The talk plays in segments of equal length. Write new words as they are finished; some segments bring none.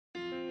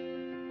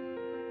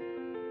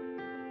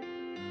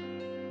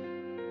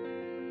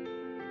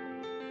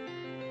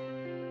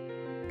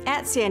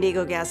At San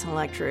Diego Gas and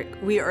Electric,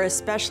 we are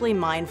especially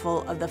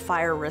mindful of the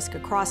fire risk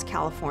across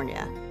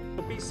California.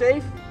 Be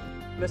safe.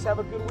 Let's have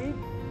a good week.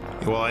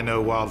 Well, I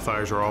know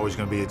wildfires are always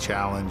going to be a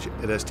challenge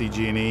at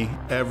SDG&E.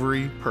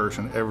 Every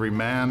person, every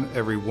man,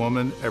 every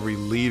woman, every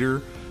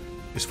leader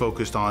is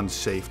focused on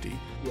safety.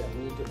 Yeah,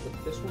 we need to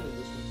put this one and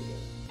this one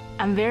together.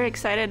 I'm very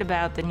excited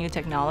about the new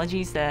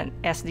technologies that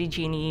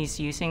SDG&E is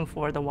using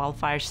for the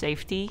wildfire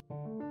safety.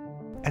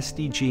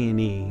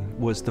 SDG&E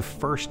was the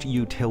first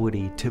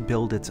utility to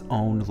build its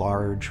own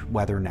large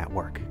weather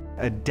network.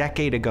 A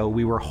decade ago,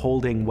 we were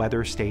holding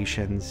weather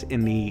stations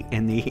in the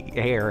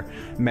air,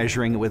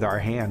 measuring it with our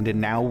hand, and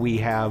now we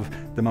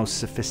have the most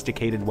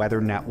sophisticated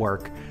weather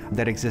network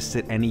that exists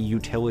at any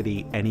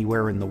utility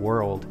anywhere in the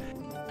world.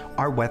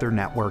 Our weather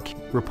network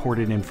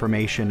reported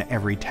information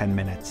every 10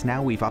 minutes.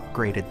 Now we've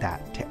upgraded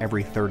that to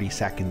every 30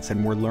 seconds,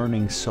 and we're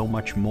learning so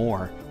much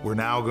more. We're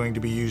now going to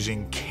be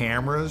using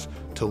cameras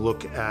to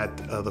look at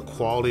the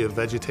quality of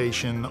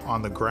vegetation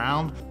on the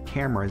ground.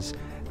 Cameras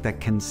that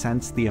can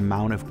sense the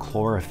amount of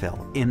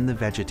chlorophyll in the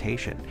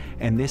vegetation,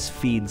 and this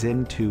feeds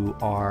into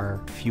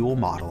our fuel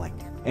modeling.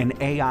 And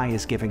AI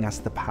is giving us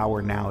the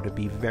power now to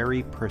be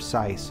very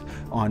precise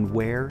on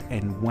where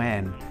and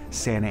when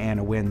Santa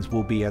Ana winds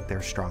will be at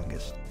their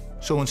strongest.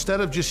 So instead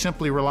of just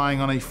simply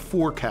relying on a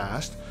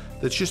forecast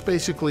that's just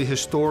basically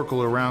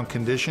historical around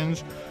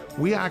conditions,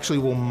 we actually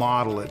will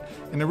model it.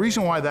 And the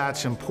reason why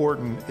that's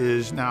important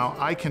is now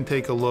I can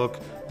take a look,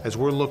 as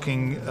we're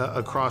looking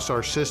across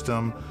our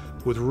system,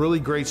 with really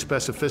great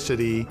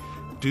specificity,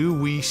 do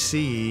we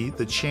see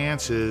the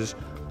chances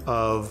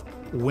of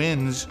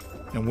winds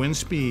and wind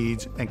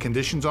speeds and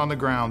conditions on the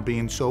ground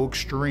being so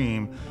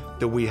extreme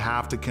that we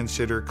have to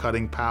consider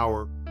cutting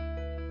power?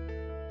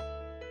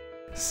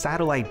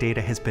 Satellite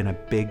data has been a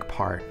big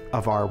part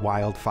of our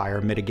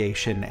wildfire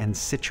mitigation and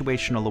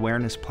situational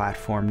awareness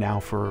platform now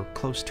for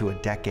close to a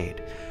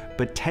decade.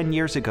 But 10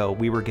 years ago,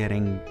 we were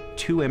getting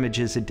 2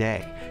 images a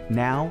day.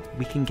 Now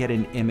we can get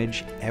an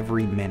image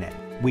every minute.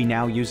 We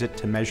now use it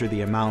to measure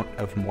the amount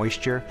of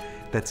moisture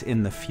that's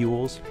in the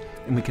fuels,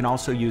 and we can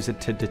also use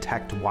it to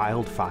detect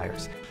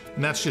wildfires.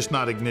 And that's just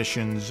not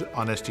ignitions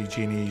on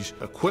SDG&E's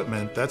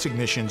equipment, that's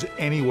ignitions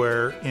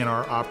anywhere in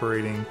our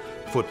operating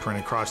footprint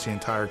across the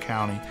entire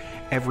county.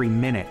 Every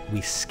minute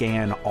we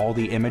scan all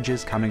the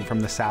images coming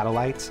from the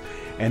satellites,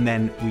 and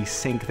then we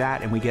sync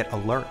that and we get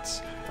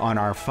alerts on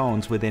our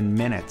phones within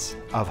minutes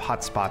of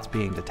hotspots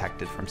being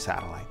detected from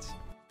satellites.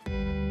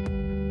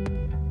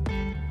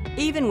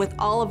 Even with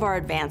all of our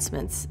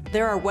advancements,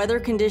 there are weather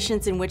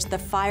conditions in which the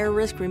fire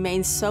risk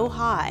remains so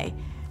high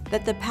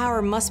that the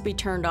power must be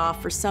turned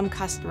off for some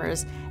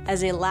customers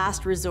as a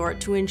last resort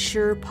to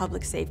ensure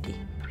public safety.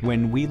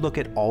 When we look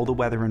at all the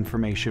weather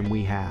information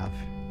we have,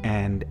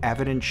 and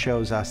evidence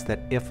shows us that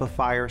if a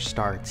fire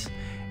starts,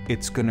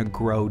 it's going to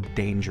grow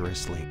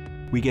dangerously.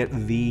 We get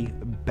the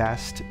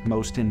best,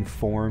 most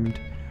informed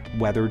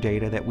weather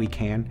data that we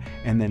can,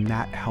 and then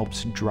that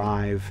helps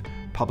drive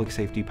public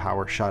safety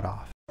power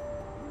shutoff.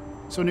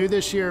 So new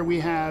this year, we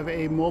have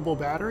a mobile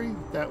battery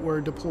that we're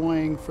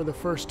deploying for the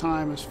first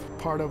time as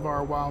part of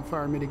our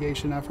wildfire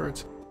mitigation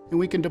efforts. And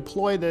we can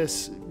deploy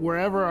this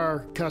wherever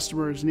our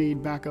customers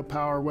need backup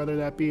power, whether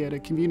that be at a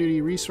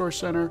community resource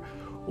center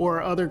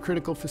or other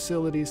critical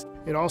facilities.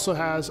 It also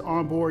has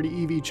onboard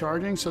EV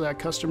charging so that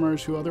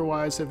customers who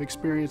otherwise have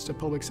experienced a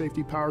public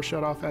safety power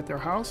shutoff at their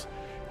house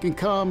can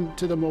come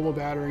to the mobile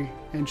battery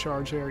and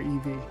charge their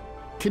EV.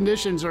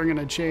 Conditions are going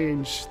to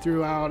change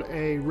throughout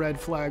a red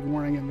flag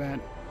warning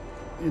event.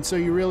 And so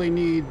you really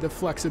need the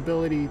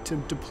flexibility to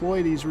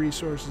deploy these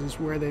resources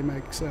where they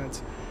make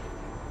sense.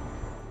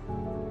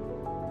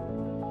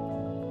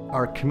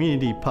 Our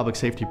community public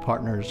safety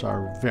partners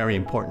are very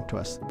important to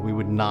us. We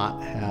would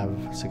not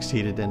have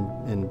succeeded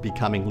in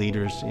becoming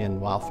leaders in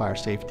wildfire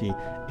safety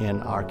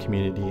in our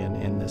community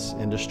and in this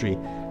industry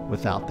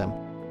without them.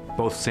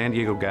 Both San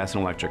Diego Gas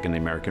and Electric and the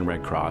American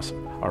Red Cross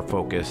are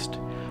focused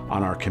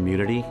on our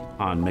community,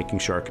 on making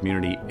sure our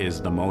community is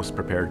the most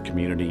prepared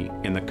community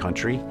in the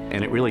country.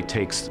 And it really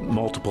takes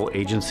multiple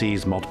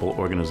agencies, multiple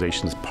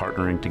organizations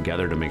partnering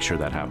together to make sure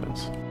that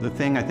happens. The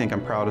thing I think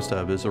I'm proudest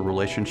of is a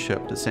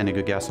relationship that San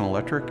Diego Gas and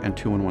Electric and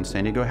 2-in-1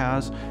 San Diego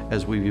has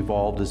as we've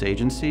evolved as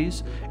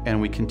agencies,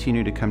 and we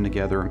continue to come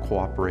together and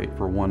cooperate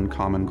for one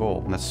common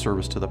goal, and that's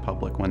service to the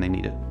public when they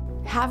need it.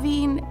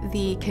 Having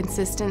the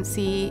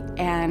consistency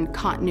and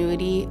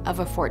continuity of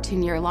a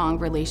 14-year-long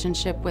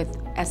relationship with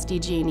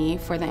SDG&E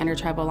for the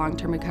Intertribal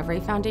Long-Term Recovery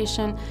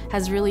Foundation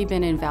has really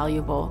been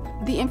invaluable.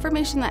 The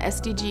information that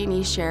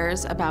SDG&E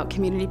shares about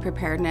community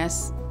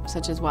preparedness,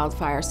 such as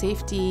wildfire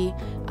safety,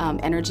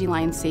 energy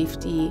line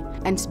safety,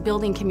 and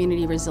building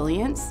community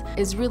resilience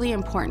is really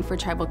important for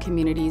tribal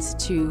communities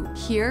to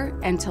hear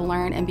and to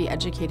learn and be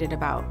educated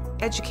about.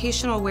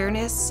 Educational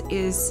awareness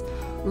is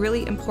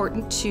really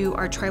important to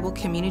our tribal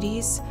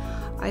communities.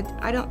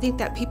 I don't think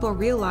that people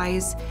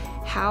realize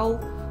how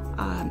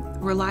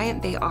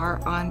reliant they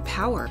are on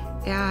power,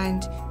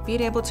 and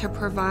being able to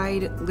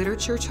provide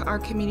literature to our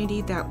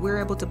community that we're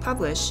able to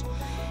publish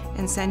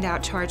and send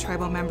out to our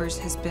tribal members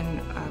has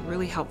been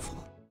really helpful.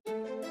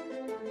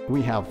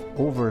 We have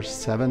over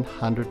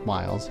 700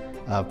 miles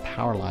of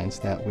power lines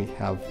that we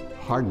have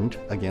hardened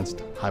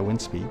against high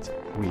wind speeds.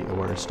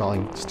 We're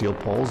installing steel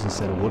poles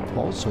instead of wood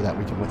poles so that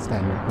we can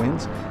withstand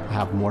winds,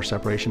 have more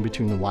separation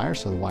between the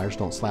wires so the wires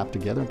don't slap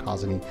together and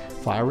cause any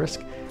fire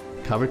risk.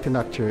 Covered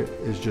conductor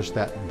is just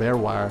that bare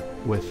wire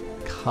with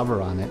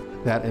cover on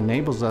it that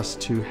enables us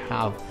to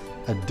have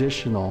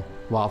additional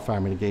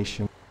wildfire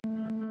mitigation.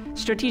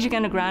 Strategic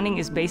undergrounding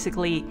is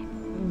basically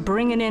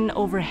bringing in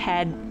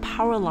overhead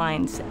power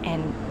lines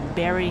and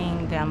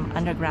burying them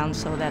underground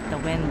so that the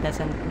wind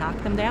doesn't knock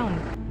them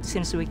down.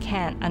 Since we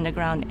can't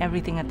underground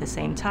everything at the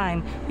same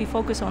time, we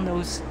focus on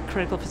those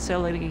critical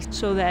facilities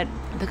so that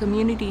the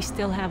community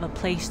still have a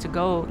place to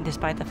go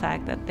despite the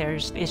fact that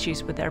there's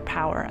issues with their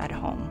power at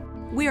home.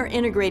 We are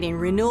integrating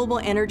renewable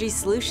energy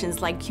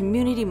solutions like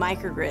community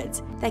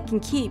microgrids that can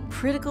keep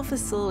critical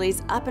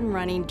facilities up and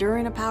running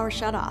during a power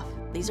shutoff.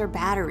 These are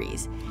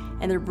batteries,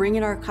 and they're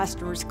bringing our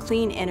customers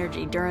clean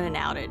energy during an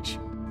outage.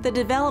 The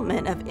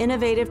development of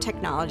innovative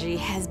technology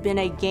has been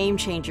a game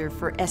changer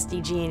for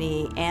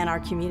SDG&E and our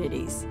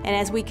communities. And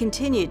as we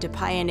continue to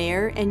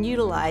pioneer and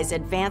utilize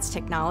advanced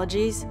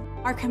technologies,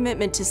 our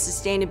commitment to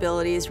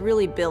sustainability is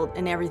really built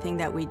in everything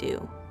that we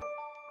do.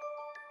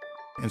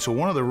 And so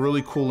one of the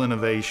really cool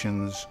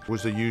innovations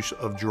was the use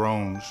of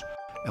drones.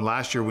 And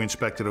last year we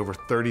inspected over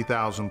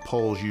 30,000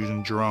 poles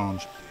using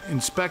drones.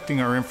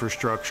 Inspecting our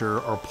infrastructure,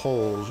 our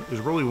poles,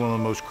 is really one of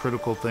the most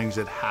critical things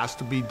that has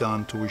to be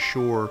done to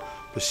assure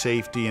the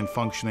safety and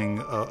functioning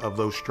of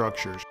those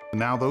structures.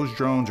 Now those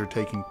drones are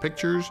taking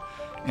pictures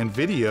and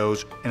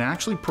videos and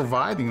actually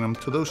providing them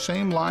to those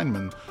same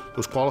linemen,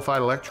 those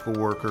qualified electrical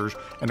workers,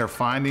 and they're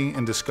finding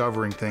and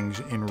discovering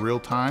things in real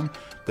time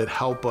that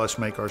help us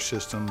make our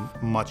system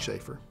much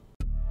safer.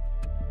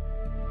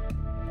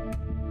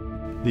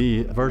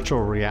 The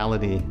virtual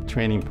reality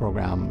training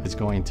program is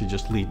going to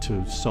just lead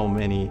to so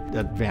many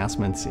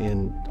advancements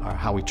in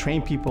how we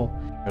train people.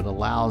 It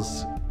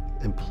allows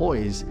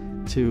employees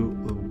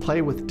to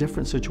play with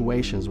different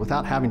situations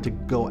without having to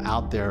go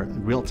out there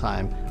in real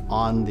time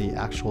on the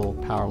actual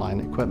power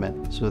line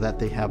equipment so that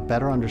they have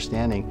better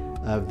understanding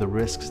of the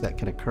risks that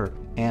can occur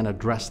and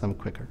address them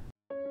quicker.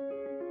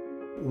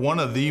 One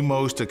of the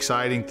most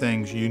exciting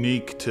things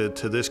unique to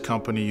this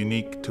company,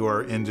 unique to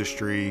our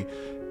industry,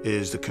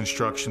 is the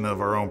construction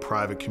of our own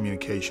private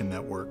communication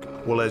network.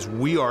 Well, as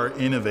we are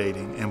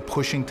innovating and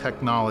pushing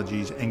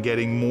technologies and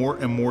getting more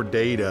and more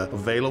data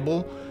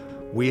available,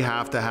 we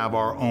have to have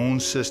our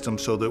own system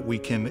so that we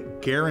can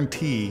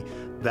guarantee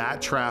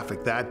that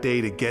traffic, that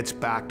data gets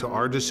back to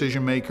our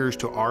decision makers,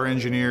 to our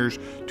engineers,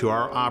 to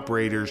our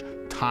operators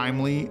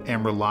timely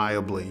and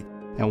reliably.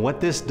 And what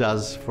this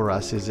does for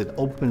us is it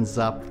opens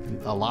up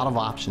a lot of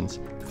options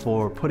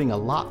for putting a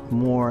lot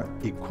more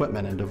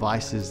equipment and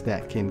devices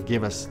that can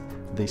give us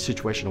the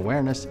situation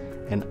awareness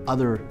and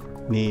other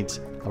needs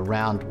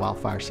around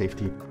wildfire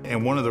safety.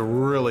 And one of the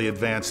really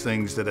advanced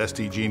things that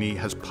SDG&E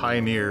has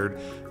pioneered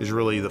is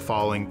really the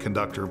falling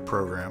conductor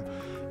program.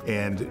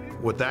 And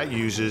what that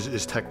uses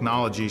is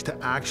technologies to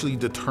actually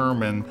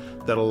determine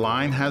that a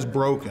line has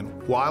broken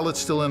while it's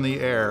still in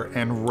the air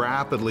and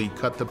rapidly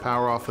cut the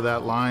power off of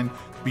that line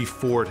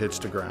before it hits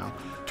the ground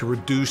to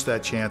reduce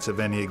that chance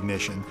of any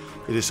ignition.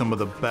 It is some of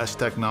the best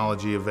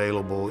technology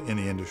available in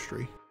the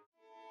industry.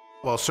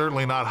 While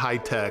certainly not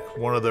high-tech,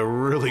 one of the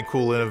really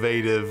cool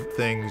innovative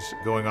things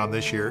going on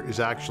this year is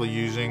actually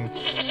using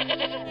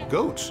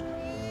goats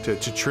to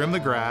trim the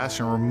grass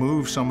and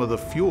remove some of the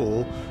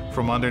fuel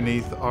from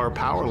underneath our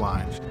power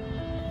lines.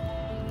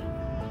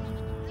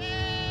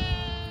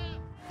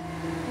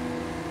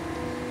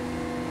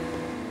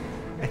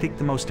 I think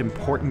the most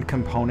important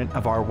component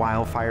of our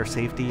wildfire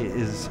safety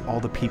is all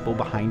the people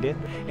behind it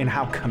and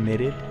how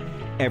committed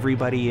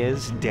everybody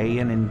is day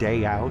in and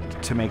day out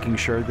to making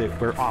sure that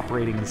we're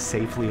operating as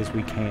safely as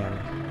we can.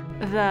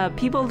 The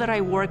people that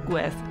I work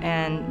with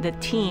and the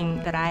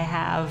team that I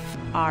have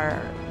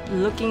are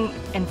looking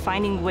and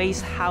finding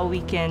ways how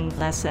we can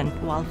lessen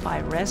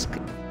wildfire risk.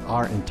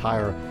 Our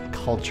entire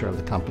culture of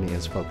the company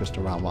is focused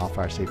around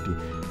wildfire safety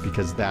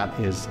because that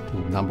is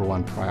the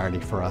 #1 priority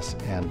for us,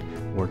 and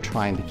we're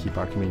trying to keep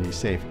our community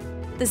safe.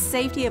 The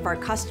safety of our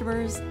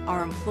customers,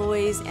 our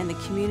employees, and the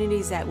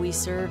communities that we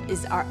serve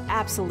is our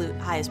absolute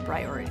highest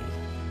priority.